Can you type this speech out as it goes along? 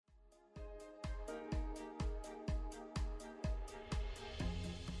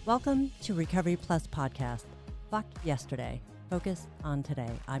Welcome to Recovery Plus Podcast. Fuck yesterday, focus on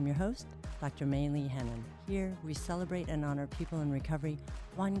today. I'm your host, Dr. May Lee Hannon. Here, we celebrate and honor people in recovery,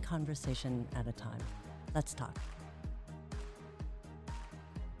 one conversation at a time. Let's talk.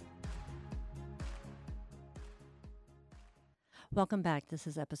 Welcome back. This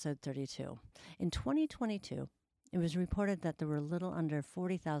is episode 32. In 2022, it was reported that there were a little under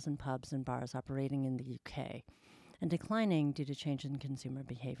 40,000 pubs and bars operating in the UK, and declining due to change in consumer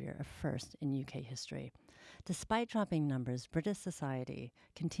behavior, a first in UK history. Despite dropping numbers, British society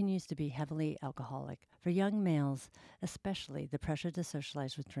continues to be heavily alcoholic. For young males, especially, the pressure to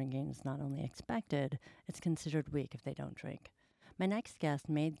socialize with drinking is not only expected, it's considered weak if they don't drink. My next guest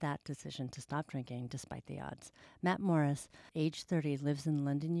made that decision to stop drinking despite the odds. Matt Morris, age 30, lives in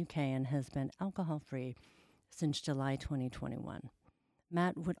London, UK, and has been alcohol-free since July 2021.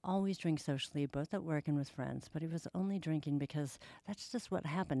 Matt would always drink socially, both at work and with friends, but he was only drinking because that's just what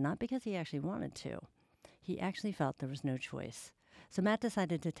happened, not because he actually wanted to. He actually felt there was no choice. So Matt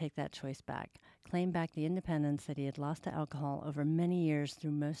decided to take that choice back, claim back the independence that he had lost to alcohol over many years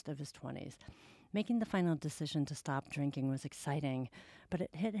through most of his 20s. Making the final decision to stop drinking was exciting, but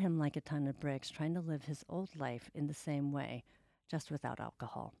it hit him like a ton of bricks trying to live his old life in the same way, just without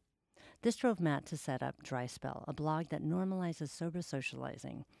alcohol. This drove Matt to set up Dry Spell, a blog that normalizes sober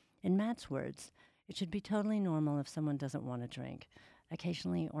socializing. In Matt's words, it should be totally normal if someone doesn't want to drink,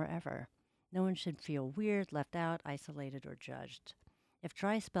 occasionally or ever. No one should feel weird, left out, isolated, or judged. If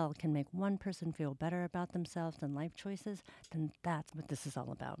Dry Spell can make one person feel better about themselves and life choices, then that's what this is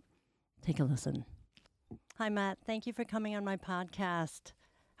all about. Take a listen. Hi, Matt. Thank you for coming on my podcast.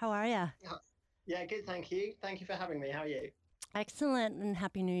 How are you? Yeah, good. Thank you. Thank you for having me. How are you? Excellent, and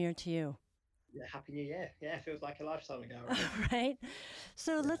Happy New Year to you. Yeah, Happy New Year. Yeah, it feels like a lifetime ago. Right?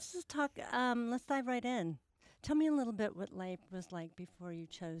 So let's just talk, let's dive right in. Tell me a little bit what life was like before you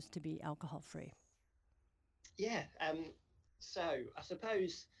chose to be alcohol-free. Yeah, so I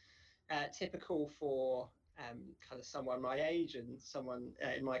suppose typical for kind of someone my age and someone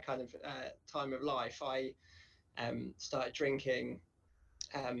in my kind of time of life, I started drinking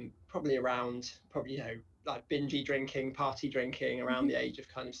probably like bingy drinking, party drinking around the age of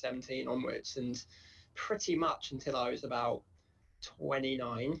kind of 17 onwards, and pretty much until I was about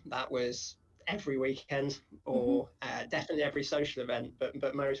 29. That was every weekend, or definitely every social event,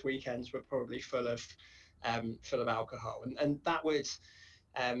 but most weekends were probably full of alcohol, and that would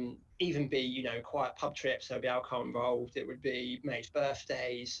even be quiet pub trips. There'd be alcohol involved. It would be mates'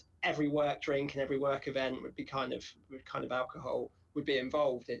 birthdays. Every work drink and every work event would kind of alcohol would be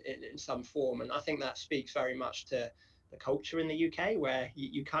involved in some form. And I think that speaks very much to the culture in the UK, where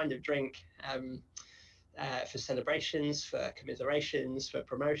you kind of drink for celebrations, for commiserations, for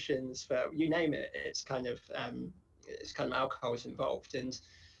promotions, for you name it. It's kind of alcohol is involved. And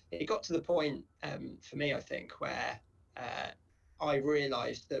it got to the point for me, I think, where I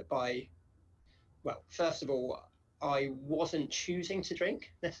realised that first of all, I wasn't choosing to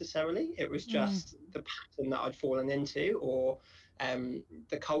drink necessarily. It was just the pattern that I'd fallen into, or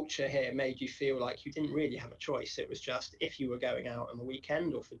the culture here made you feel like you didn't really have a choice. It was just if you were going out on the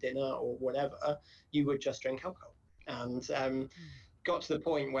weekend or for dinner or whatever, you would just drink alcohol. And got to the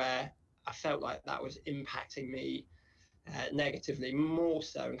point where I felt like that was impacting me negatively, more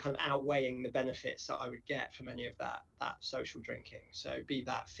so, and kind of outweighing the benefits that I would get from any of that social drinking. So be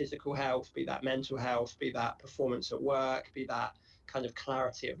that physical health, be that mental health, be that performance at work, be that kind of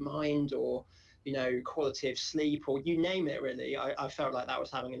clarity of mind, or quality of sleep, or you name it, really. I felt like that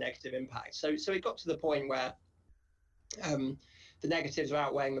was having a negative impact. So it got to the point where the negatives were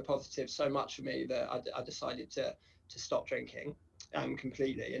outweighing the positives so much for me that I decided to stop drinking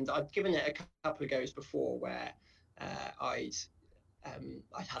completely. And I'd given it a couple of goes before, where I'd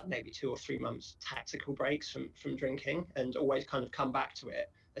had maybe 2 or 3 months tactical breaks from drinking, and always kind of come back to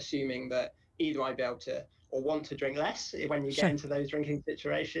it, assuming that either I'd be able to or want to drink less when you get into those drinking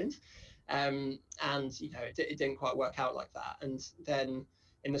situations. And it didn't quite work out like that. And then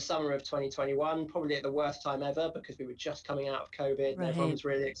in the summer of 2021, probably at the worst time ever, because we were just coming out of COVID, and everyone was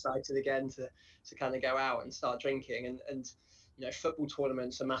really excited again to kind of go out and start drinking. And football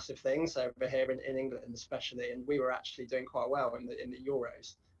tournaments are massive things over here in England, especially, and we were actually doing quite well in the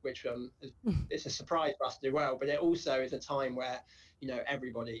Euros, which it's a surprise for us to do well, but it also is a time where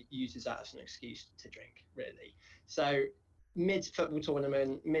everybody uses that as an excuse to drink, really. So mid-football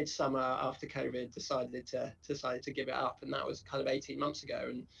tournament, midsummer after COVID, decided to give it up, and that was kind of 18 months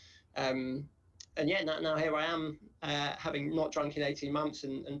ago. And yeah, now here I am, having not drunk in 18 months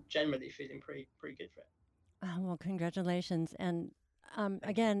and generally feeling pretty good for it. Oh, well, congratulations. And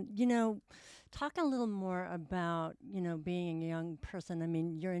again, talk a little more about, being a young person. I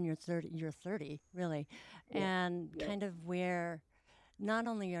mean, you're in you're 30, really, Yeah, and yeah, kind of where not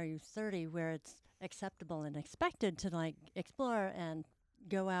only are you 30, where it's acceptable and expected to like explore and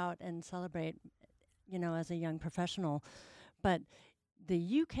go out and celebrate, as a young professional, but the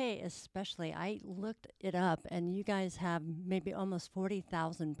UK especially, I looked it up, and you guys have maybe almost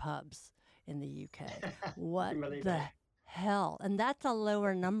 40,000 pubs in the UK. I What can believe the it. hell? And that's a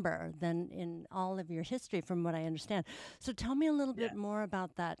lower number than in all of your history, from what I understand. So tell me a little Yeah. bit more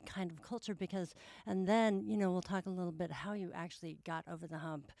about that kind of culture, because, and then, we'll talk a little bit how you actually got over the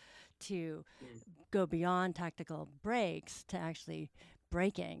hump to Mm. go beyond tactical breaks to actually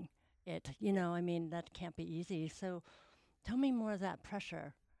breaking it. I mean, that can't be easy. So tell me more of that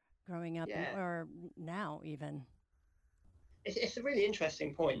pressure growing up and Yeah. or now even. It's a really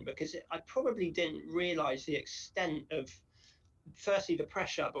interesting point because I probably didn't realize the extent of, firstly, the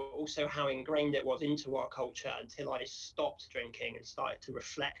pressure, but also how ingrained it was into our culture until I stopped drinking and started to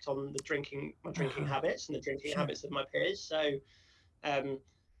reflect on my drinking Uh-huh. habits and the drinking Sure. habits of my peers. So um,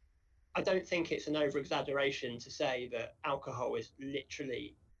 I don't think it's an over exaggeration to say that alcohol is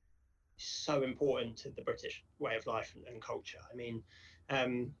literally so important to the British way of life and culture. I mean,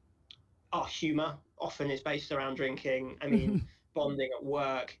 um, our humour often is based around drinking. I mean, bonding at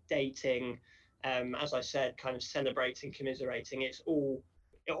work, dating, as I said, kind of celebrating, commiserating. It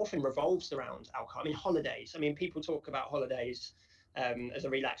often revolves around alcohol. I mean, holidays. I mean, people talk about holidays as a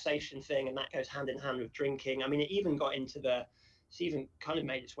relaxation thing, and that goes hand in hand with drinking. I mean, it's even kind of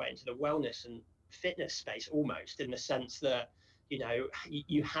made its way into the wellness and fitness space almost, in the sense that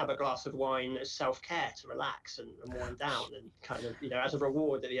you have a glass of wine as self-care to relax and wind down, and kind of as a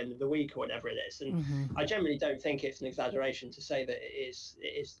reward at the end of the week or whatever it is. And Mm-hmm. I generally don't think it's an exaggeration to say that it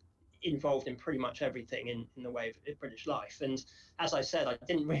is involved in pretty much everything in the way of British life. And as I said, I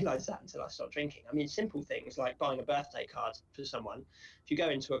didn't realize that until I stopped drinking. I mean, simple things like buying a birthday card for someone. If you go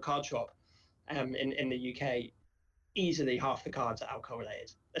into a card shop in the UK, easily half the cards are alcohol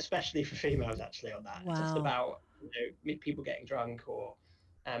related, especially for females. Actually, on that, just Wow. about people getting drunk, or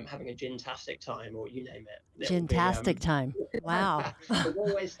having a gin-tastic time, or you name it. It will be Gintastic time. Wow. there's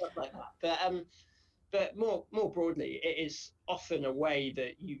always stuff like that. But more broadly, it is often a way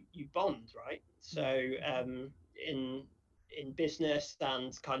that you bond, right? So in in business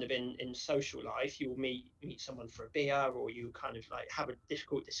and kind of in social life, you will meet someone for a beer, or you kind of like have a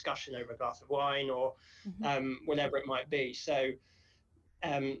difficult discussion over a glass of wine, or Mm-hmm. whatever it might be. So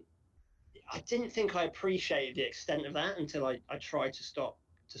um, I didn't think I appreciated the extent of that until I tried to stop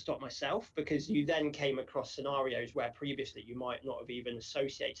myself, because you then came across scenarios where previously you might not have even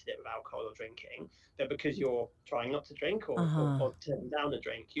associated it with alcohol or drinking, but because you're trying not to drink, Uh-huh. or turning down a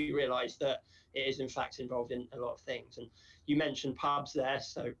drink, you realize that it is in fact involved in a lot of things. And you mentioned pubs there,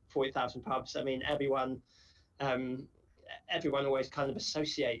 so 40,000 pubs. I mean, um, everyone always kind of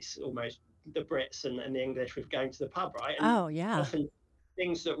associates almost the Brits and the English with going to the pub, right? And Oh, yeah. often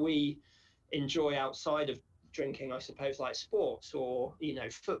things that we enjoy outside of drinking, I suppose, like sports or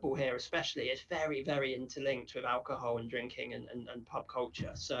football here especially, is very, very interlinked with alcohol and drinking and pub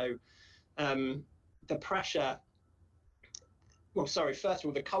culture. So um, the pressure, well, sorry, first of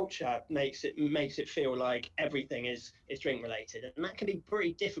all, the culture makes it feel like everything is drink related, and that can be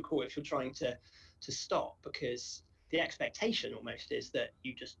pretty difficult if you're trying to stop, because the expectation almost is that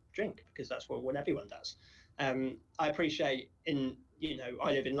you just drink because that's what everyone does. I appreciate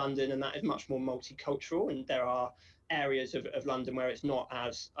I live in London, and that is much more multicultural, and there are areas of London where it's not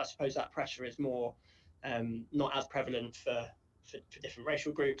as, I suppose, that pressure is more not as prevalent for different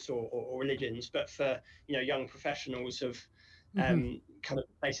racial groups or religions, but for young professionals of Mm-hmm. kind of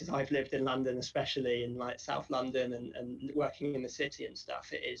places I've lived in London, especially in like South London and working in the city and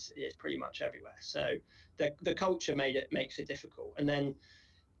stuff, it is pretty much everywhere. So the culture makes it difficult, and then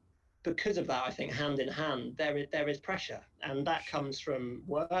because of that, I think hand in hand there is pressure, and that comes from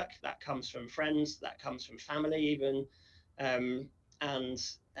work, that comes from friends, that comes from family even, and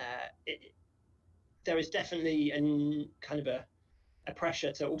there is definitely kind of a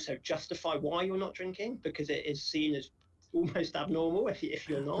pressure to also justify why you're not drinking, because it is seen as almost abnormal if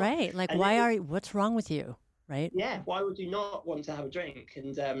you're not. Right. Like, And then, what's wrong with you? Right. yeah, why would you not want to have a drink?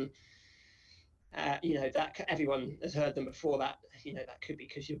 And that everyone has heard them before. That could be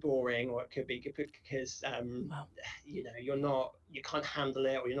because you're boring, or it could be because Wow. you can't handle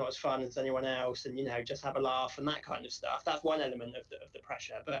it, or you're not as fun as anyone else, and just have a laugh and that kind of stuff. That's one element of the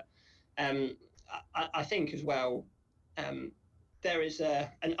pressure. But um, I think as well, um, there is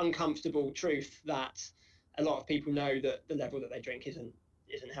an uncomfortable truth that a lot of people know that the level that they drink isn't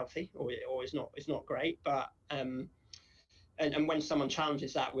healthy, or is not great. But and when someone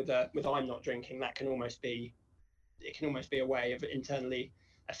challenges that with I'm not drinking, that can almost be a way of internally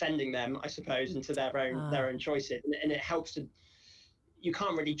offending them, I suppose, into their own choices, and it helps to. You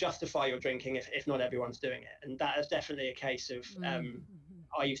can't really justify your drinking if not everyone's doing it, and that is definitely a case of.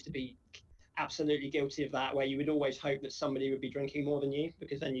 I used to be absolutely guilty of that, where you would always hope that somebody would be drinking more than you,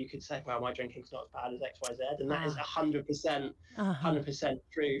 because then you could say, well, my drinking's not as bad as XYZ, and that is 100%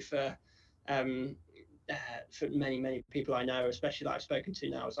 true for many people I know, especially that I've spoken to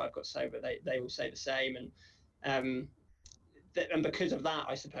now as I've got sober. They all say the same, and because of that,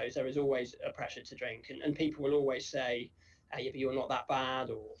 I suppose there is always a pressure to drink, and people will always say, yeah, but you're not that bad,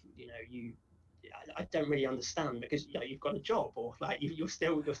 or I don't really understand, because you've got a job, or like you're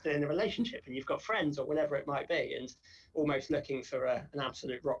still in a relationship, and you've got friends, or whatever it might be, and almost looking for an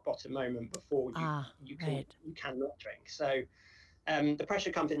absolute rock bottom moment before you cannot drink. So the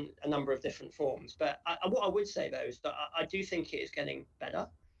pressure comes in a number of different forms, but what I would say though is that I do think it is getting better.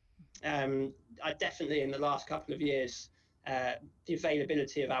 I definitely, in the last couple of years, the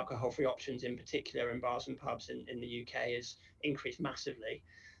availability of alcohol-free options, in particular in bars and pubs in the UK, has increased massively.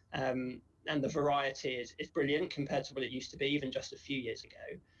 And the variety is brilliant compared to what it used to be even just a few years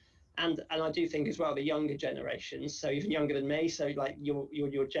ago. And I do think as well, the younger generations, so even younger than me, so like your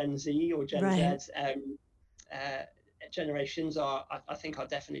Gen Z or Gen Z generations I think are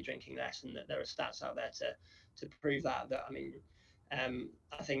definitely drinking less, and that there are stats out there to prove that. I mean,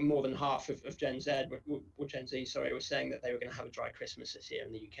 I think more than half of Gen Z or Gen Z, sorry, was saying that they were going to have a dry Christmas this year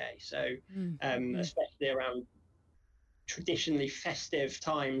in the UK. So especially around traditionally festive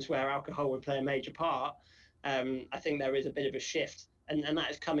times where alcohol would play a major part, I think there is a bit of a shift, and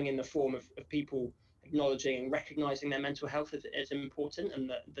that is coming in the form of people acknowledging and recognizing their mental health as important, and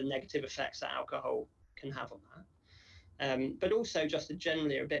the negative effects that alcohol can have on that. But also just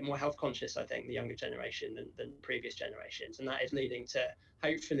generally a bit more health conscious, I think, the younger generation than previous generations, and that is leading to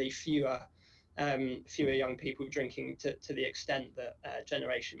hopefully fewer young people drinking to the extent that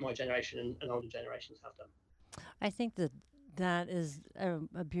my generation and older generations have done. I think that is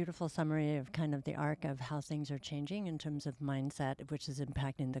a beautiful summary of kind of the arc of how things are changing in terms of mindset, which is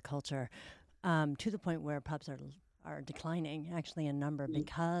impacting the culture, to the point where pubs are declining actually in number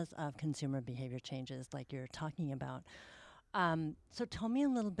because of consumer behavior changes like you're talking about. So tell me a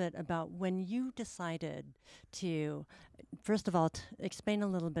little bit about when you decided to, first of all, explain a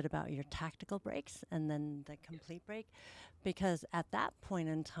little bit about your tactical breaks and then the complete break, because at that point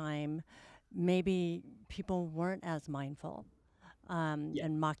in time, maybe people weren't as mindful. And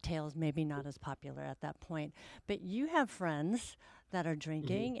mocktails maybe not as popular at that point. But you have friends that are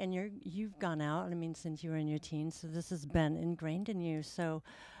drinking, and you've gone out, I mean, since you were in your teens, so this has been ingrained in you. So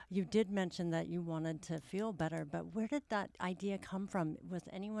you did mention that you wanted to feel better, but where did that idea come from? Was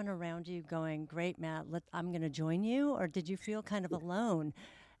anyone around you going, great, Matt, I'm going to join you? Or did you feel kind of alone?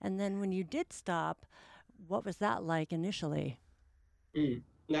 And then when you did stop, what was that like initially?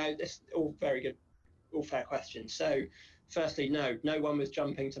 No, that's all very good, all fair questions. So firstly, no one was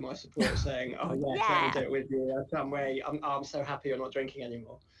jumping to my support saying, oh yes, let me do it with you. I'm so happy you're not drinking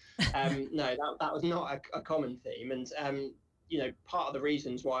anymore. No, that was not a common theme. And part of the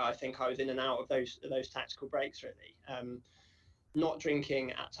reasons why I think I was in and out of those tactical breaks, really. Not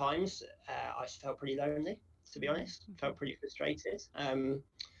drinking at times, I felt pretty lonely, to be honest. Felt pretty frustrated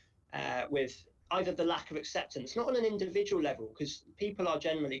with either the lack of acceptance, not on an individual level, because people are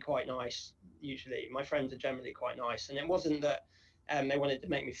generally quite nice. Usually my friends are generally quite nice, and it wasn't that they wanted to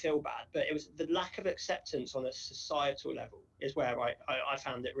make me feel bad, but it was the lack of acceptance on a societal level is where I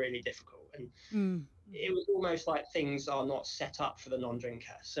found it really difficult. And it was almost like things are not set up for the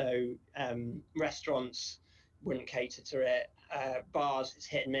non-drinker. So restaurants wouldn't cater to it. Bars, it's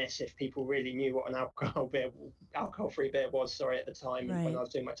hit and miss if people really knew what an alcohol-free beer was, at the time, and when I was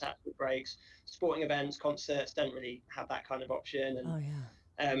doing my tactical breaks. Sporting events, concerts don't really have that kind of option.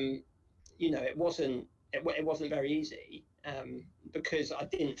 And it wasn't very easy, because I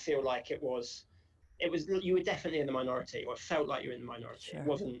didn't feel like it was you were definitely in the minority, or it felt like you were in the minority. Sure.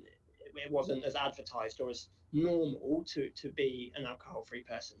 It wasn't as advertised or as normal to be an alcohol-free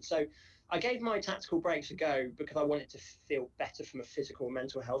person. So I gave my tactical breaks a go because I wanted to feel better from a physical and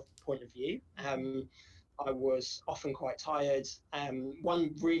mental health point of view. I was often quite tired.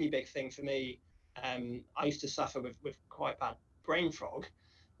 One really big thing for me, I used to suffer with quite bad brain fog,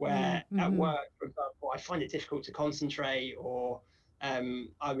 where at work, for example, I find it difficult to concentrate, or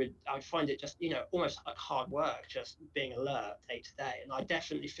I'd find it just, almost like hard work, just being alert day to day. And I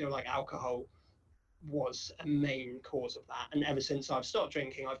definitely feel like alcohol was a main cause of that. And ever since I've stopped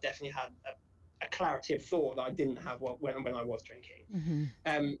drinking, I've definitely had a clarity of thought that I didn't have when I was drinking.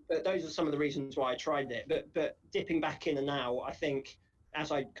 But those are some of the reasons why I tried it. But dipping back in and now, I think,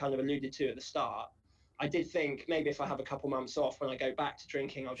 as I kind of alluded to at the start, I did think maybe if I have a couple months off, when I go back to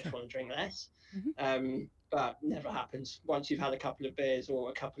drinking, I'll just want to drink less. But never happens. Once you've had a couple of beers or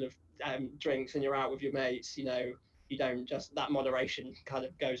a couple of drinks and you're out with your mates, you know, you don't just, that moderation kind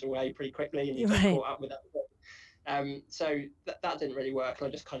of goes away pretty quickly, and you get caught up with that. So that didn't really work, and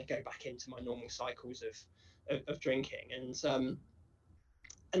I just kind of go back into my normal cycles of drinking.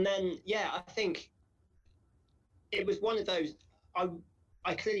 And then, yeah, I think it was one of those,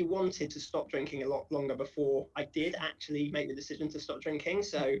 I clearly wanted to stop drinking a lot longer before I did actually make the decision to stop drinking.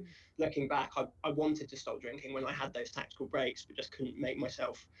 So looking back, I wanted to stop drinking when I had those tactical breaks, but just couldn't make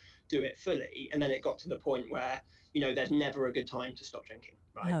myself do it fully. And then it got to the point where, you know, there's never a good time to stop drinking,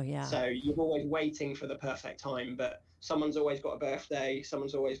 right? Oh, yeah. So you're always waiting for the perfect time, but someone's always got a birthday,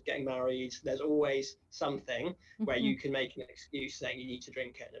 someone's always getting married. There's always something where you can make an excuse saying you need to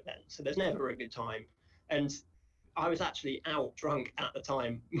drink at an event. So there's never a good time. And I was actually out drunk at the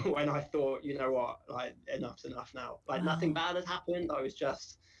time when I thought, you know what, like, enough's enough now. Like, nothing bad had happened. I was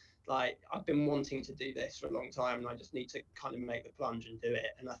just like, I've been wanting to do this for a long time, and I just need to kind of make the plunge and do it.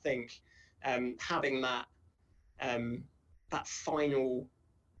 And I think having that final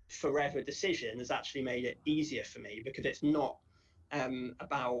forever decision has actually made it easier for me, because it's not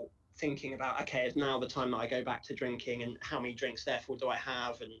about thinking about, okay, is now the time that I go back to drinking, and how many drinks therefore do I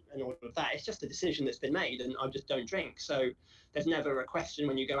have, and all of that. It's just a decision that's been made, and I just don't drink. So there's never a question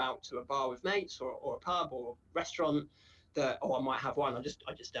when you go out to a bar with mates or a pub or a restaurant that, oh, I might have one. I just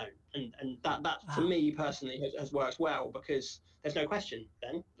don't. And that for me personally has worked well, because there's no question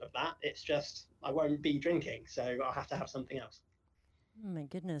then of that. It's just, I won't be drinking, so I'll have to have something else. Oh my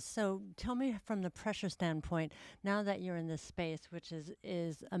goodness. So tell me, from the pressure standpoint, now that you're in this space, which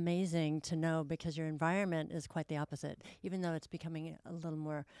is amazing to know, because your environment is quite the opposite, even though it's becoming a little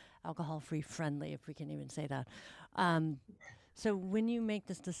more alcohol-free friendly, if we can even say that. So when you make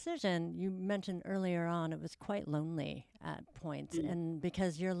this decision, you mentioned earlier on it was quite lonely at points, and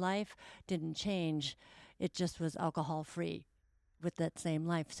because your life didn't change, it just was alcohol-free with that same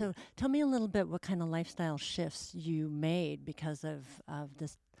life. So tell me a little bit what kind of lifestyle shifts you made because of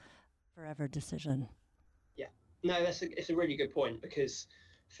this forever decision. Yeah, no, it's a really good point, because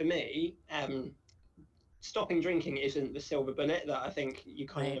for me, stopping drinking isn't the silver bullet that I think you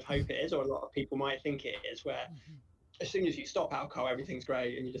kind of hope it is, or a lot of people might think it is, where as soon as you stop alcohol, everything's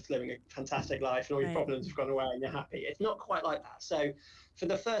great and you're just living a fantastic life and all your problems have gone away and you're happy. It's not quite like that. So for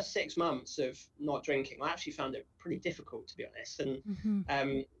the first 6 months of not drinking, I actually found it pretty difficult, to be honest.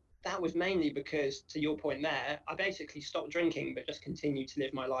 And that was mainly because, to your point there, I basically stopped drinking, but just continued to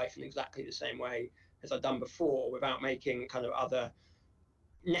live my life in exactly the same way as I'd done before, without making kind of other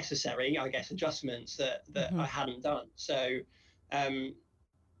necessary, I guess, adjustments that I hadn't done. So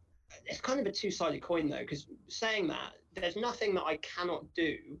it's kind of a two-sided coin, though, because saying that, there's nothing that I cannot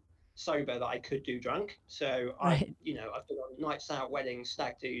do sober that I could do drunk. So I've been on nights out, weddings,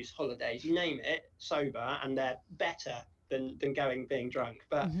 stag do's, holidays, you name it, sober, and they're better than being drunk.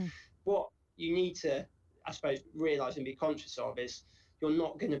 But what you need to, I suppose, realize and be conscious of is, you're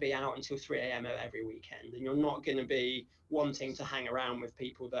not going to be out until 3 a.m. every weekend, and you're not going to be wanting to hang around with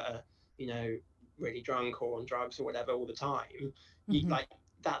people that are, you know, really drunk or on drugs or whatever all the time.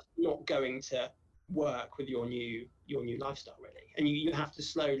 That's not going to work with your new lifestyle, really. And you have to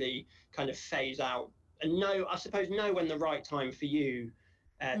slowly kind of phase out and know when the right time for you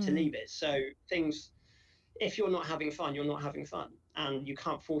to leave is. So things, if you're not having fun, you're not having fun, and you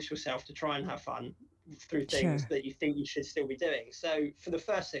can't force yourself to try and have fun through things that you think you should still be doing. So for the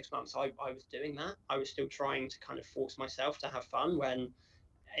first 6 months, I was doing that. I was still trying to kind of force myself to have fun, when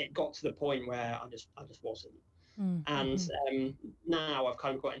it got to the point where I just wasn't. And now I've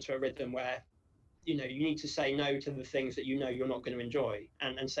kind of got into a rhythm where, you know, you need to say no to the things that you know you're not going to enjoy,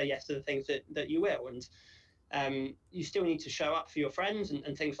 and say yes to the things that you will. And you still need to show up for your friends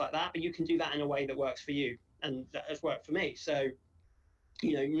and things like that, but you can do that in a way that works for you, and that has worked for me. So,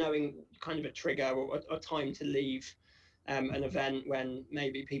 you know, knowing kind of a trigger or a time to leave an event when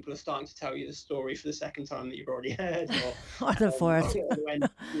maybe people are starting to tell you the story for the second time that you've already heard, or the fourth.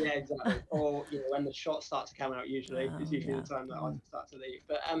 Yeah, exactly. Or, you know, when the shots start to come out, usually is usually the time that I start to leave.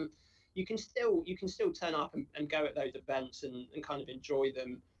 But you can still turn up and go at those events and kind of enjoy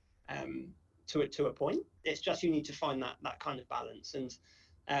them to a point. It's just, you need to find that kind of balance, and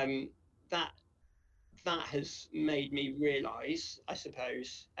that has made me realize, I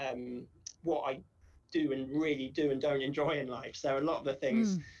suppose, what I do and don't enjoy in life. So a lot of the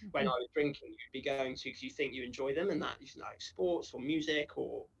things when I was drinking, you'd be going to because you think you enjoy them, and that is like sports or music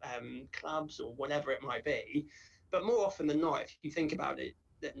or clubs or whatever it might be. But more often than not, if you think about it,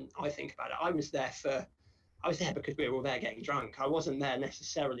 then I think about it, I was there because we were all there getting drunk. I wasn't there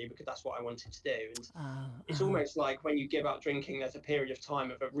necessarily because that's what I wanted to do. And it's almost like when you give up drinking, there's a period of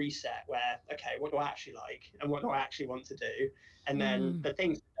time of a reset where, okay, what do I actually like and what do I actually want to do? And then the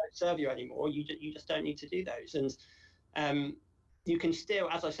things that don't serve you anymore, you just don't need to do those. And you can still,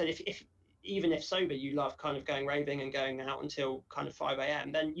 as I said, if even if sober, you love kind of going raving and going out until kind of 5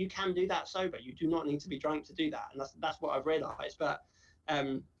 a.m., then you can do that sober. You do not need to be drunk to do that. And that's what I've realized. But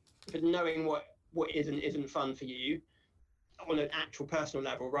knowing what is and isn't fun for you on an actual personal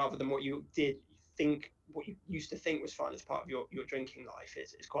level, rather than what you what you used to think was fun as part of your drinking life,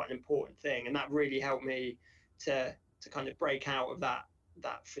 is quite an important thing. And that really helped me to kind of break out of that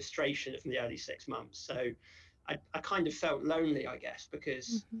frustration of the early 6 months. So I kind of felt lonely, I guess,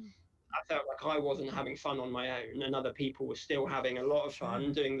 because I felt like I wasn't having fun on my own, and other people were still having a lot of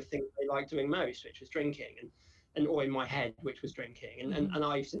fun doing the thing they like doing most, which was drinking, or in my head, which was drinking. And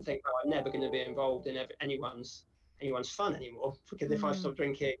I used to think, oh, I'm never going to be involved in anyone's fun anymore, because if I stop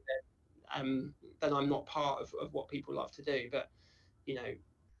drinking, then I'm not part of what people love to do. But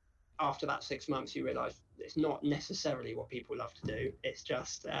after that 6 months, you realise it's not necessarily what people love to do. It's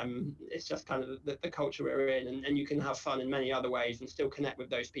just kind of the culture we're in, and you can have fun in many other ways and still connect with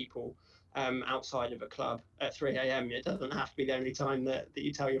those people outside of a club at 3 a.m. It doesn't have to be the only time that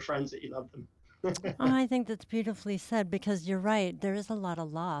you tell your friends that you love them. I think that's beautifully said, because you're right. There is a lot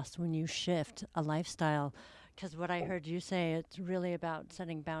of loss when you shift a lifestyle. Because what I heard you say, it's really about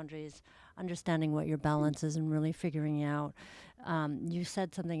setting boundaries, understanding what your balance is, and really figuring out. You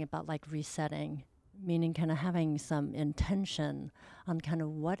said something about like resetting, meaning kind of having some intention on kind of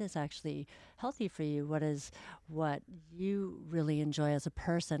what is actually healthy for you, what you really enjoy as a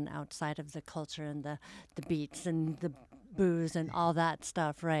person outside of the culture and the beats and the booze and all that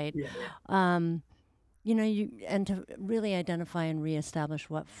stuff, right? Yeah. And to really identify and reestablish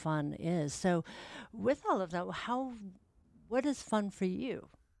what fun is. So with all of that, what is fun for you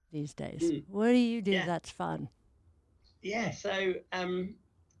these days? What do you do that's fun? Yeah, so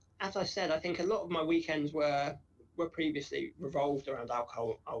as I said, I think a lot of my weekends were previously revolved around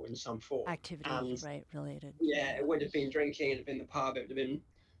alcohol in some form. Activity, right, related. Yeah, it would have been drinking, it would have been the pub, it would have been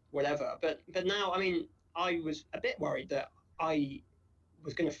whatever. But now, I mean, I was a bit worried that I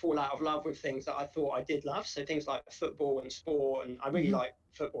was going to fall out of love with things that I thought I did love. So things like football and sport, and I really like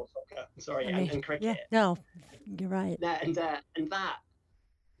football, soccer, and cricket. Yeah, no, you're right.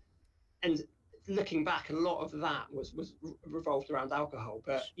 And looking back, a lot of that was revolved around alcohol.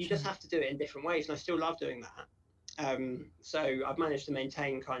 But you just have to do it in different ways, and I still love doing that. So I've managed to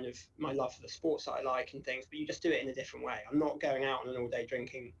maintain kind of my love for the sports that I like and things, but you just do it in a different way. I'm not going out on an all-day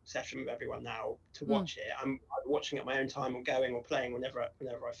drinking session with everyone now to watch it. I'm watching at my own time, or going or playing whenever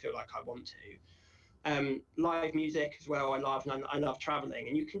I feel like I want to. Live music as well, I love, and I love traveling,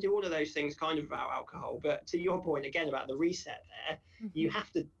 and you can do all of those things kind of without alcohol. But to your point again about the reset there, you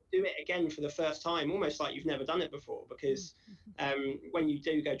have to do it again for the first time, almost like you've never done it before, because when you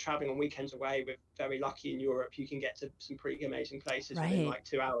do go traveling on weekends away, we're very lucky in Europe, you can get to some pretty amazing places within like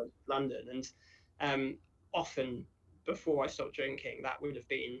 2 hours of London. And often before I stopped drinking, that would have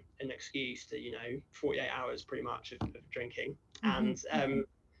been an excuse to 48 hours pretty much of drinking. And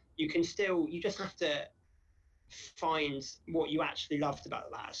you just have to find what you actually loved about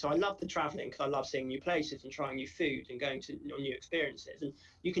that. So I love the traveling because I love seeing new places and trying new food and going to new experiences, and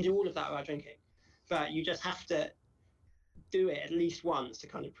you can do all of that without drinking, but you just have to do it at least once to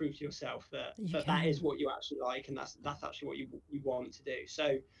kind of prove to yourself that is what you actually like, and that's actually what you want to do.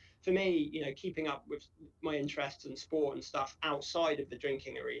 So for me, keeping up with my interests and sport and stuff outside of the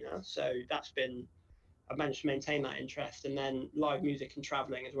drinking arena, so I've managed to maintain that interest. And then live music and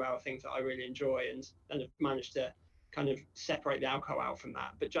traveling as well are things that I really enjoy, and have managed to kind of separate the alcohol out from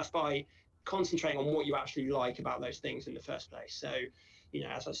that, but just by concentrating on what you actually like about those things in the first place. So,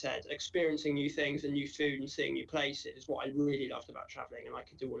 as I said, experiencing new things and new food and seeing new places is what I really loved about traveling, and I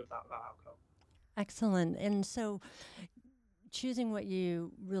could do all of that without alcohol. Excellent. And so choosing what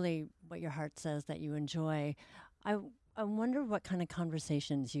your heart says that you enjoy, I wonder what kind of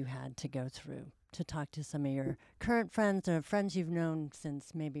conversations you had to go through to talk to some of your current friends or friends you've known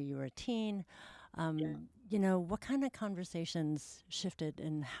since maybe you were a teen. What kind of conversations shifted,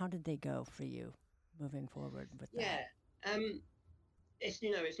 and how did they go for you moving forward with that? Yeah.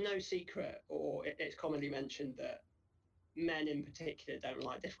 It's no secret, or it's commonly mentioned that men in particular don't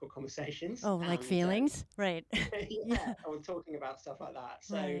like difficult conversations. Oh, like feelings? Right. Yeah, or talking about stuff like that.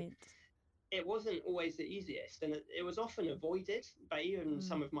 So it wasn't always the easiest, and it was often avoided by even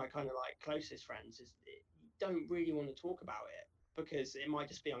some Mm. of my kind of like closest friends. You don't really want to talk about it because it might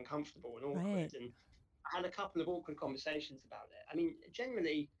just be uncomfortable and Right. awkward. And I had a couple of awkward conversations about it. I mean,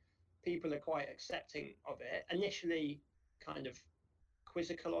 generally, people are quite accepting of it. Initially, kind of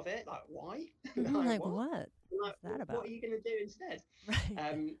quizzical of it, like why, Hmm. like Like, what, what? like What's that what are about? you going to do instead? Right.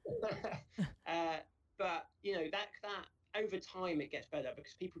 Um, uh, but that over time it gets better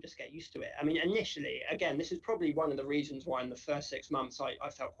because people just get used to it. I mean, initially, again, this is probably one of the reasons why in the first 6 months I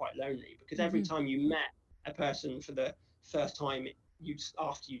felt quite lonely because every Hmm. time you met a person for the first time you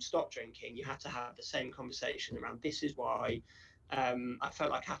after you'd stopped drinking, you had to have the same conversation around this is why. I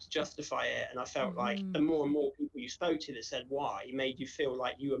felt like I had to justify it, and I felt like Hmm. the more and more people you spoke to that said why made you feel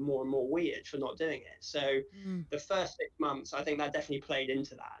like you were more and more weird for not doing it. So Mm. the first 6 months, I think that definitely played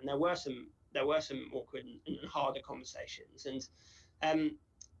into that, and there were some awkward and harder conversations. And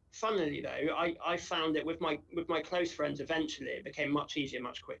funnily though, I found it with my close friends. Eventually, it became much easier,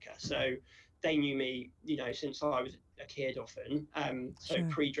 much quicker. So they knew me, since I was a kid often. So Sure.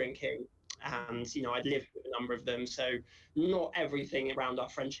 pre-drinking, Hmm. and I'd lived with a number of them. So not everything around our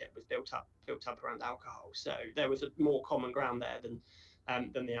friendship was built up around alcohol. So there was a more common ground there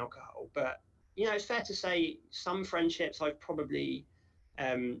than the alcohol. But it's fair to say some friendships I've probably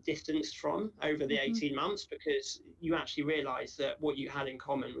distanced from over the Hmm. 18 months because you actually realize that what you had in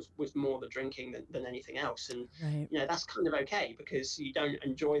common was more the drinking than anything else. And Right. that's kind of okay because you don't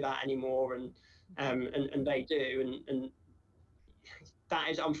enjoy that anymore, and they do. And that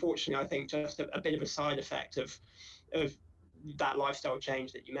is unfortunately, I think, just a bit of a side effect of that lifestyle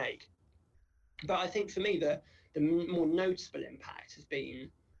change that you make. But I think for me, the more noticeable impact has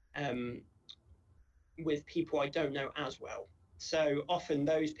been um, with people I don't know as well. So often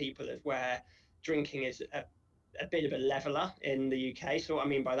those people is where drinking is a bit of a leveler in the UK. So what I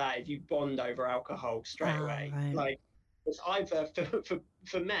mean by that is you bond over alcohol straight Ah, away. right. Like it's either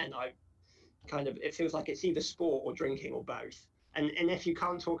for men, I kind of it feels like it's either sport or drinking or both. And if you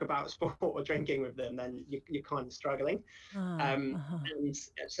can't talk about sport or drinking with them, then you're kind of struggling. Ah, Um, uh-huh. and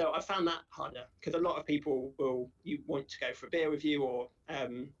so I found that harder because a lot of people will you want to go for a beer with you or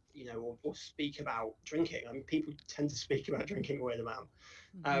or speak about drinking. I mean, people tend to speak about drinking a weird amount,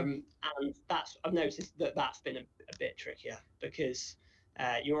 Hmm. and I've noticed that's been a bit trickier because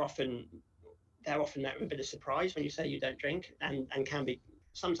you're often they're often met with a bit of surprise when you say you don't drink and can be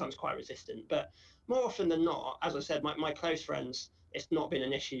sometimes quite resistant. But more often than not, as I said, my close friends, it's not been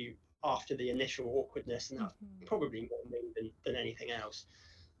an issue after the initial awkwardness, and that's Hmm. probably more me than anything else.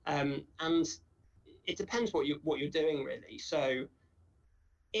 And it depends what you're doing really. So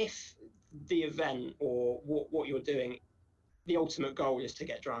if the event or what you're doing, the ultimate goal is to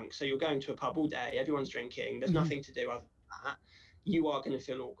get drunk. So you're going to a pub all day, everyone's drinking, there's Hmm. nothing to do other than that. You are going to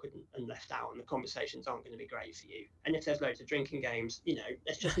feel awkward and left out, and the conversations aren't going to be great for you. And if there's loads of drinking games,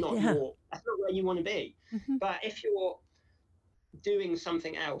 it's just not Yeah. that's not where you want to be. Hmm. But if you're doing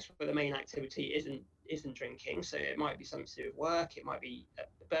something else where the main activity isn't drinking, so it might be something to do with work, it might be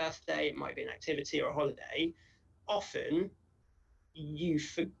a birthday, it might be an activity or a holiday. Often you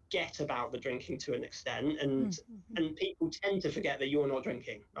forget about the drinking to an extent, and Hmm. and people tend to forget that you're not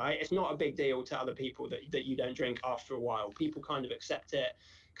drinking, right? It's not a big deal to other people that you don't drink after a while. People kind of accept it,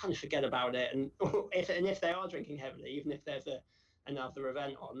 kind of forget about it, and if they are drinking heavily, even if there's another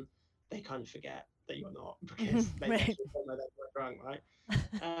event on, they kind of forget that you're not Hmm. because they Right. just don't know they're drunk, right?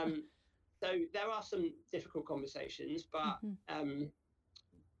 um, so there are some difficult conversations, but Hmm. um,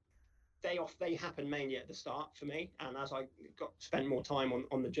 they happen mainly at the start for me, and as I got spent more time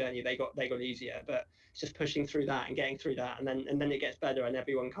on the journey, they got easier. But it's just pushing through that and getting through that, and then it gets better, and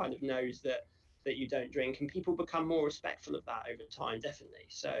everyone kind of knows that you don't drink, and people become more respectful of that over time, definitely.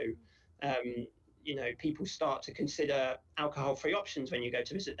 So um, people start to consider alcohol-free options when you go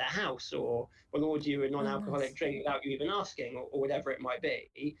to visit their house, or will order you a Oh, non-alcoholic nice. drink without you even asking, or whatever it might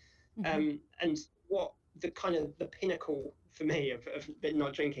be. Hmm. And what the kind of the pinnacle for me of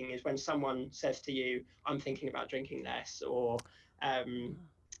not drinking is when someone says to you, "I'm thinking about drinking less," um,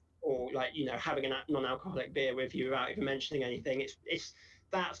 or like having a non-alcoholic beer with you without even mentioning anything. It's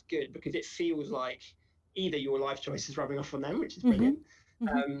that's good because it feels like either your life choice is rubbing off on them, which is Hmm. brilliant,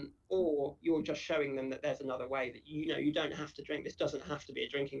 Hmm. or you're just showing them that there's another way that you don't have to drink. This doesn't have to be a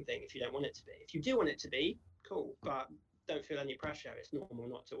drinking thing if you don't want it to be. If you do want it to be, cool, but don't feel any pressure. It's normal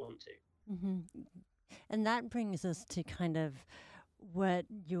not to want to. Hmm. And that brings us to kind of what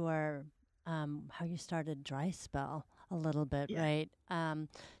your how you started Dry Spell a little bit, Yeah, right?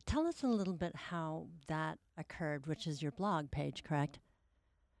 Tell us a little bit how that occurred, which is your blog page, correct?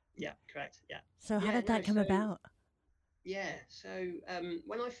 yeah, correct. Yeah, So how yeah. did No, that come so about? Yeah. So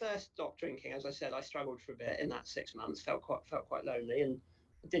when I first stopped drinking, as I said, I struggled for a bit in that 6 months. Felt quite lonely, and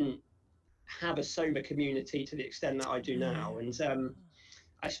didn't have a sober community to the extent that I do now. Right. And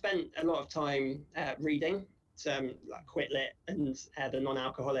I spent a lot of time reading like Quit Lit and the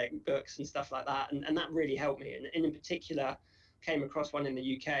non-alcoholic books and stuff like that, and that really helped me. And in particular, came across one in the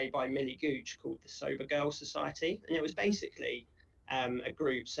UK by Millie Gooch called the Sober Girl Society, and it was Mhm. basically a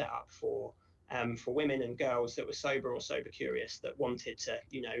group set up for women and girls that were sober or sober curious that wanted to,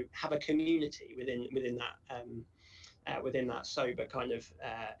 have a community within that sober kind of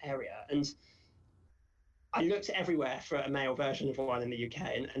area. And I looked everywhere for a male version of one in the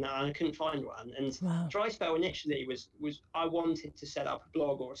UK, and I couldn't find one. And Wow. Dry Spell initially was I wanted to set up a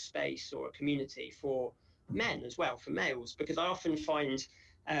blog or a space or a community for men as well, for males, because I often find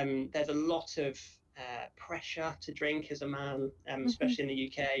there's a lot of pressure to drink as a man, Hmm. especially in the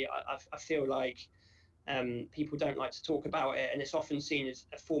UK. I feel like people don't like to talk about it, and it's often seen as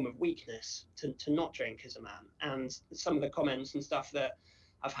a form of weakness to not drink as a man. And some of the comments and stuff that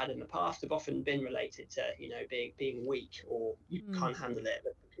I've had in the past have often been related to, being weak, or you Mm. can't handle it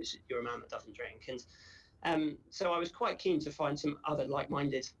because you're a man that doesn't drink. And so I was quite keen to find some other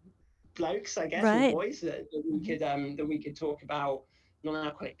like-minded blokes, I guess, or Right. boys Hmm. that we could talk about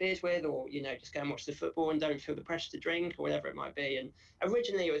non-alcoholic beers with, or just go and watch the football and don't feel the pressure to drink, or whatever it might be. And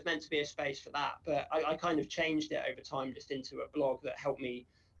originally it was meant to be a space for that, but I kind of changed it over time just into a blog that helped me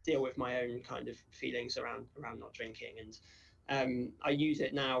deal with my own kind of feelings around not drinking. And I use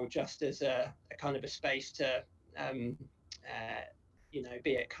it now just as a kind of a space to um,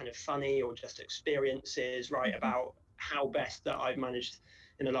 be it kind of funny or just experiences, right, Hmm. about how best that I've managed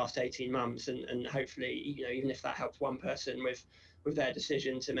in the last 18 months, and hopefully, even if that helps one person with their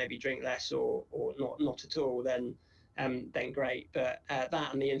decision to maybe drink less or not at all, then great. But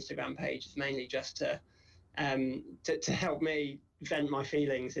that and the Instagram page is mainly just to help me vent my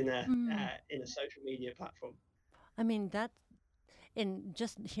feelings Mm. in a social media platform. I mean, that, in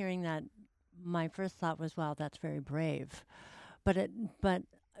just hearing that, my first thought was, wow, that's very brave. But but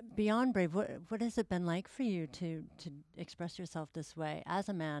beyond brave, what has it been like for you to express yourself this way as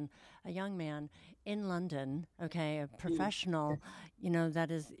a man, a young man in London, okay, a Mm. professional, that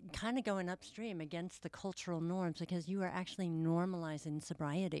is kind of going upstream against the cultural norms because you are actually normalizing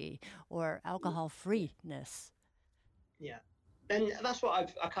sobriety or alcohol Yeah. freeness. Yeah. And that's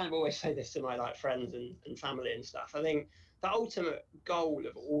what I kind of always say this to my like friends and family and stuff. I think the ultimate goal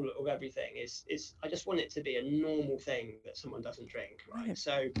of all of everything is I just want it to be a normal thing that someone doesn't drink, right? Right.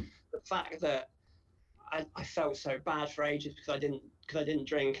 So the fact that I felt so bad for ages because I didn't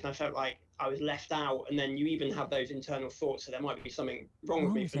drink, and I felt like I was left out, and then you even have those internal thoughts that there might be something wrong with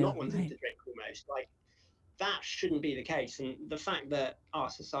Wrong me with for you, not wanting right? to drink, almost like that shouldn't be the case. And the fact that our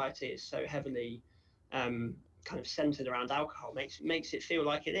society is so heavily um, kind of centered around alcohol makes it feel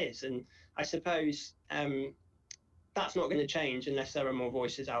like it is. And I suppose that's not going to change unless there are more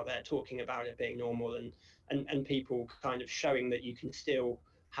voices out there talking about it being normal, and people kind of showing that you can still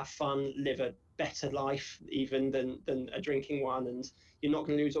have fun, live a better life even than a drinking one, and you're not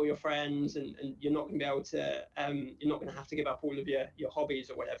going to lose all your friends, and you're not going to be able to you're not going to have to give up all of your hobbies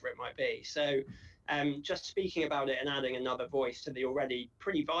or whatever it might be. So just speaking about it and adding another voice to the already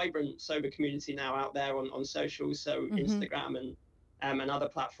pretty vibrant sober community now out there on socials, so Mm-hmm. Instagram and other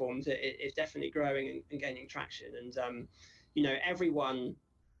platforms, it's definitely growing and gaining traction. And everyone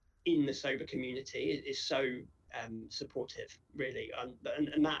in the sober community is so supportive, really,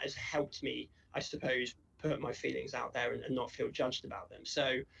 and that has helped me, I suppose, put my feelings out there and not feel judged about them.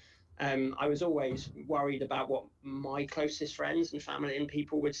 So I was always worried about what my closest friends and family and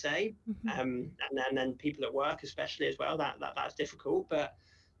people would say, Mm-hmm. and then people at work, especially as well. That's difficult, but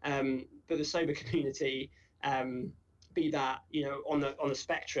the sober community, um, be that on the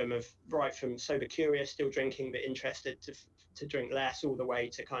spectrum of right from sober curious, still drinking but interested to drink less, all the way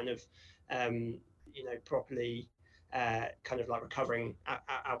to kind of properly kind of like recovering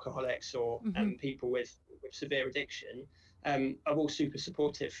alcoholics or Mm-hmm. people with severe addiction, are all super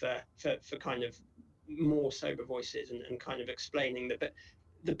supportive for kind of more sober voices, and kind of explaining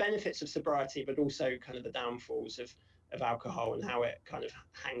the benefits of sobriety, but also kind of the downfalls of alcohol and how it kind of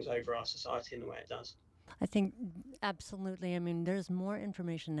hangs over our society in the way it does. I think absolutely. I mean, there's more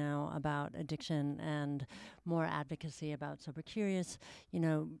information now about addiction and more advocacy about sober curious,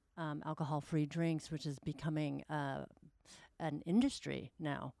 alcohol-free drinks, which is becoming an industry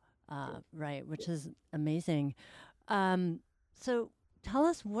now, right? Which is amazing. Um, so tell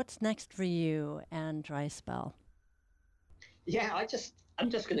us what's next for you and Dry Spell. Yeah, I'm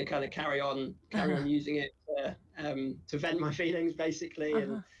just going to kind of carry Uh-huh. on using it to vent my feelings basically,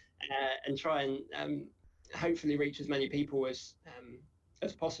 Uh-huh. and try and hopefully reach as many people as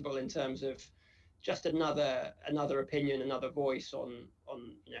possible in terms of just another opinion, another voice on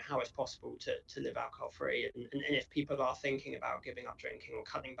how it's possible to live alcohol free, and if people are thinking about giving up drinking or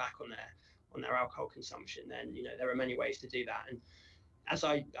cutting back on their alcohol consumption, then there are many ways to do that. And as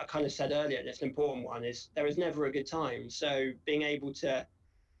I kind of said earlier, and it's an important one, is there is never a good time. So being able to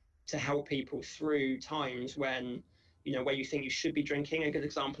help people through times when where you think you should be drinking. A good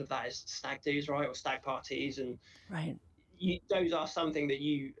example of that is stag do's, right, or stag parties, and Right. those are something that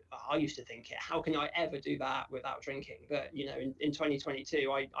I used to think, how can I ever do that without drinking? But in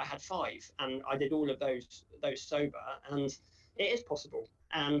 2022, I had 5, and I did all of those sober, and it is possible.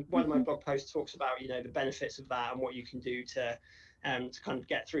 And one of my blog posts talks about the benefits of that and what you can do to kind of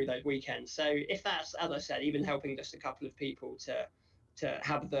get through those weekends. So if that's, as I said, even helping just a couple of people to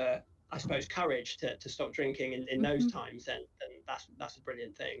have the, I suppose, courage to stop drinking in those times, then that's a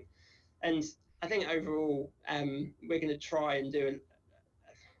brilliant thing. And I think overall, we're going to try and do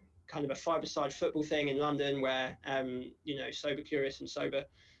kind of a five-a-side football thing in London where, sober curious and sober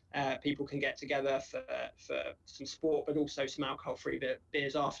people can get together for some sport, but also some alcohol-free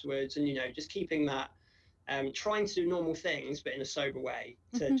beers afterwards. And, just keeping that, trying to do normal things, but in a sober way,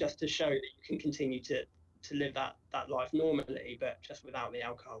 just to show that you can continue to live that life normally, but just without the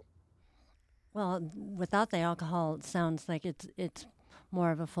alcohol. Well, without the alcohol, it sounds like it's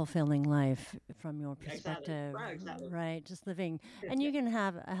more of a fulfilling life from your perspective, Exactly. right? Just living, and you can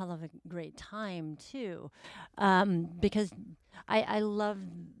have a hell of a great time too, because I love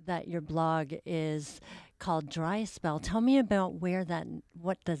that your blog is called Dry Spell. Tell me about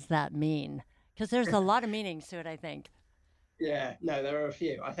what does that mean? Because there's a lot of meanings to it, I think. Yeah, no, there are a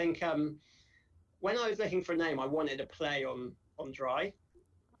few. I think when I was looking for a name, I wanted a play on dry.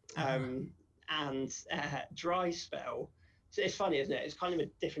 And Dry Spell. So it's funny, isn't it? It's kind of a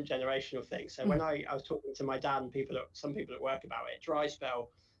different generational thing. So when I was talking to my dad and some people at work about it, Dry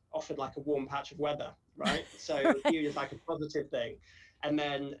Spell offered like a warm patch of weather, right? So Right. it's viewed as like a positive thing. And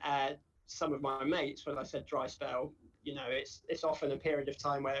then some of my mates, when I said Dry Spell, it's often a period of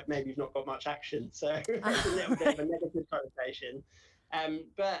time where maybe you've not got much action. So it's a little bit of a negative connotation.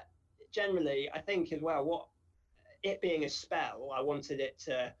 But generally, I think as well, what it being a spell, I wanted it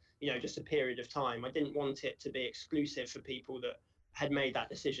to, just a period of time. I didn't want it to be exclusive for people that had made that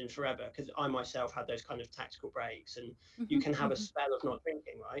decision forever, because I myself had those kind of tactical breaks, and you can have a spell of not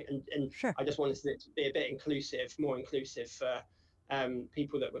drinking, right? And Sure. I just wanted it to be a bit inclusive, more inclusive for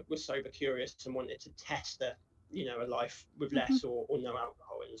people that were sober curious and wanted to test a life with less or no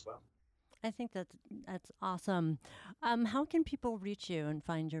alcohol in as well. I think that's awesome. How can people reach you and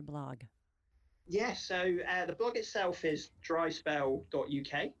find your blog? Yeah, so the blog itself is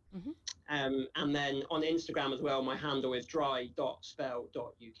dryspell.uk. And then on Instagram as well, my handle is dry.spell.uk.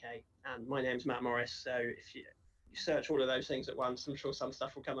 And my name's Matt Morris. So if you search all of those things at once, I'm sure some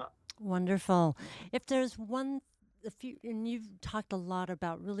stuff will come up. Wonderful. If there's and you've talked a lot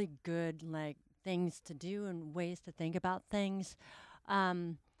about really good like things to do and ways to think about things.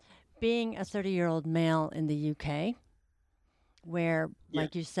 Being a 30-year-old male in the UK, where,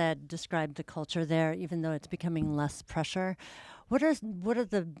 like you said, described the culture there, even though it's becoming less pressure. What are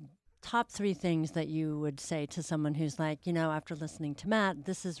the top 3 things that you would say to someone who's like, after listening to Matt,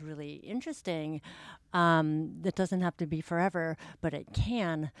 this is really interesting. That doesn't have to be forever, but it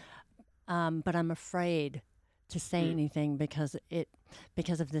can. But I'm afraid to say anything because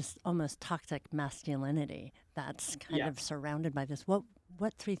of this almost toxic masculinity that's kind of surrounded by this. What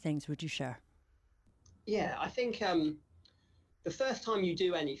 3 things would you share? Yeah, I think the first time you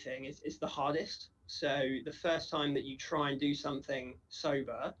do anything is the hardest. So the first time that you try and do something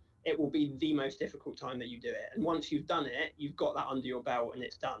sober, it will be the most difficult time that you do it. And once you've done it, you've got that under your belt and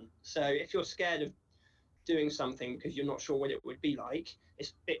it's done. So if you're scared of doing something because you're not sure what it would be like,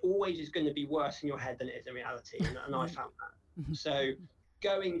 it always is going to be worse in your head than it is in reality. And I found that. So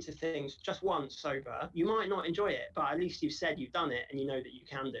going to things just once sober, you might not enjoy it, but at least you've said you've done it and you know that you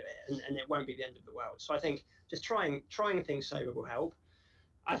can do it, and it won't be the end of the world. So I think just trying things sober will help.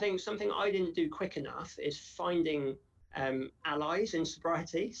 I think something I didn't do quick enough is finding allies in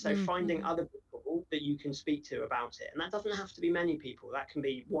sobriety. So finding other people that you can speak to about it. And that doesn't have to be many people. That can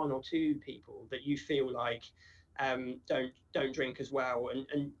be 1 or 2 people that you feel like don't drink as well.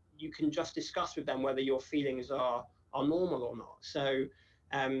 And you can just discuss with them whether your feelings are normal or not. So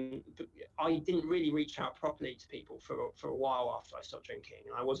I didn't really reach out properly to people for a while after I stopped drinking.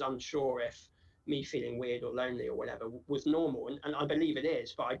 And I was unsure if me feeling weird or lonely or whatever was normal. And I believe it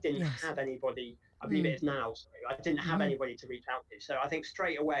is, but I didn't have anybody. I believe it is now. Sorry. I didn't have anybody to reach out to. So I think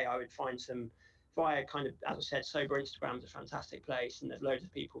straight away I would find some via kind of, as I said, sober Instagram is a fantastic place, and there's loads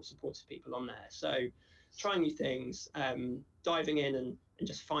of people, supportive people on there. So trying new things, diving in and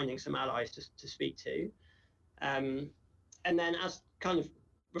just finding some allies to speak to. And then, as kind of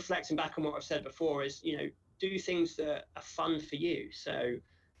reflecting back on what I've said before, is, do things that are fun for you. So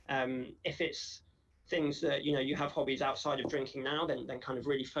if it's things that, you have hobbies outside of drinking now, then kind of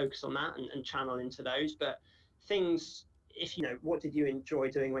really focus on that and channel into those. But things, if what did you enjoy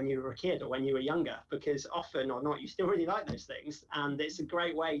doing when you were a kid or when you were younger? Because often or not, you still really like those things, and it's a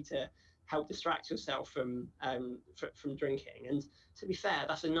great way to help distract yourself from drinking. And to be fair,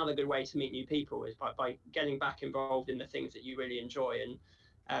 that's another good way to meet new people, is by getting back involved in the things that you really enjoy,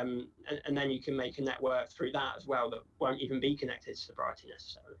 and then you can make a network through that as well that won't even be connected to sobriety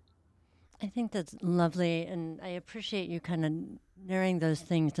necessarily. I think that's lovely, and I appreciate you kind of narrowing those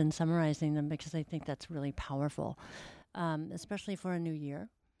things and summarizing them, because I think that's really powerful, especially for a new year.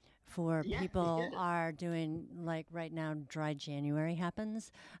 For people are doing, like right now, Dry January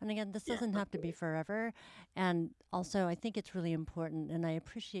happens. And again, this doesn't have to be forever. And also, I think it's really important, and I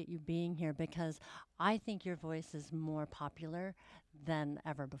appreciate you being here, because I think your voice is more popular than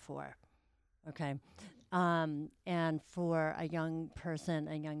ever before. Okay. And for a young person,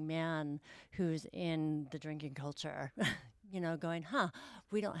 a young man who's in the drinking culture, going,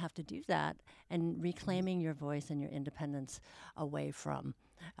 we don't have to do that, and reclaiming your voice and your independence away from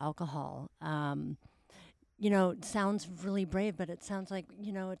alcohol. It sounds really brave, but it sounds like,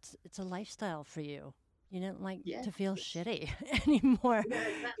 it's a lifestyle for you. You didn't like to feel shitty anymore,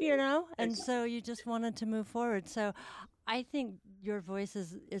 and so you just wanted to move forward. So I think your voice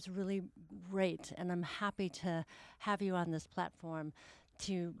is really great, and I'm happy to have you on this platform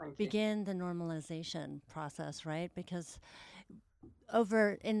to begin the normalization process, right? Because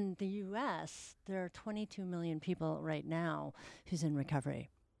over in the U.S., there are 22 million people right now who's in recovery.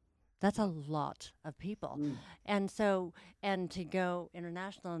 That's a lot of people. And to go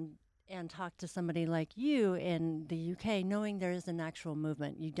international and talk to somebody like you in the UK, knowing there is an actual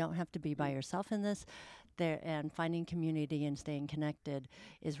movement. You don't have to be by yourself in this. And finding community and staying connected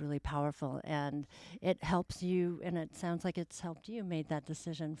is really powerful. And it helps you, and it sounds like it's helped you, made that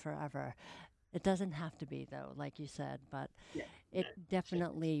decision forever. It doesn't have to be, though, like you said, but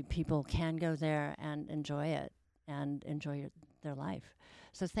definitely people can go there and enjoy it and enjoy their life.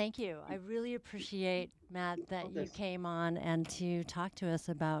 So thank you. I really appreciate, Matt, that you came on and to talk to us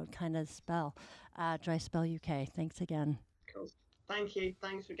about kind of Dry Spell UK. Thanks again. Cool. Thank you.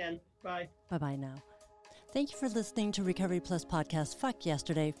 Thanks again. Bye. Bye-bye now. Thank you for listening to Recovery Plus podcast, Fuck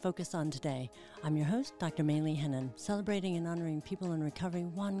Yesterday, Focus on Today. I'm your host, Dr. Maylee Hennon, celebrating and honoring people in recovery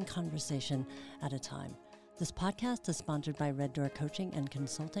one conversation at a time. This podcast is sponsored by Red Door Coaching and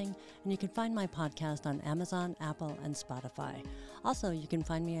Consulting, and you can find my podcast on Amazon, Apple, and Spotify. Also, you can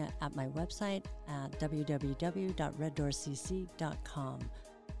find me at my website at www.reddoorcc.com.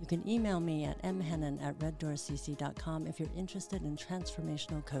 You can email me at mhennon@reddoorcc.com if you're interested in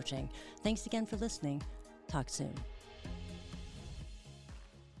transformational coaching. Thanks again for listening. Talk soon.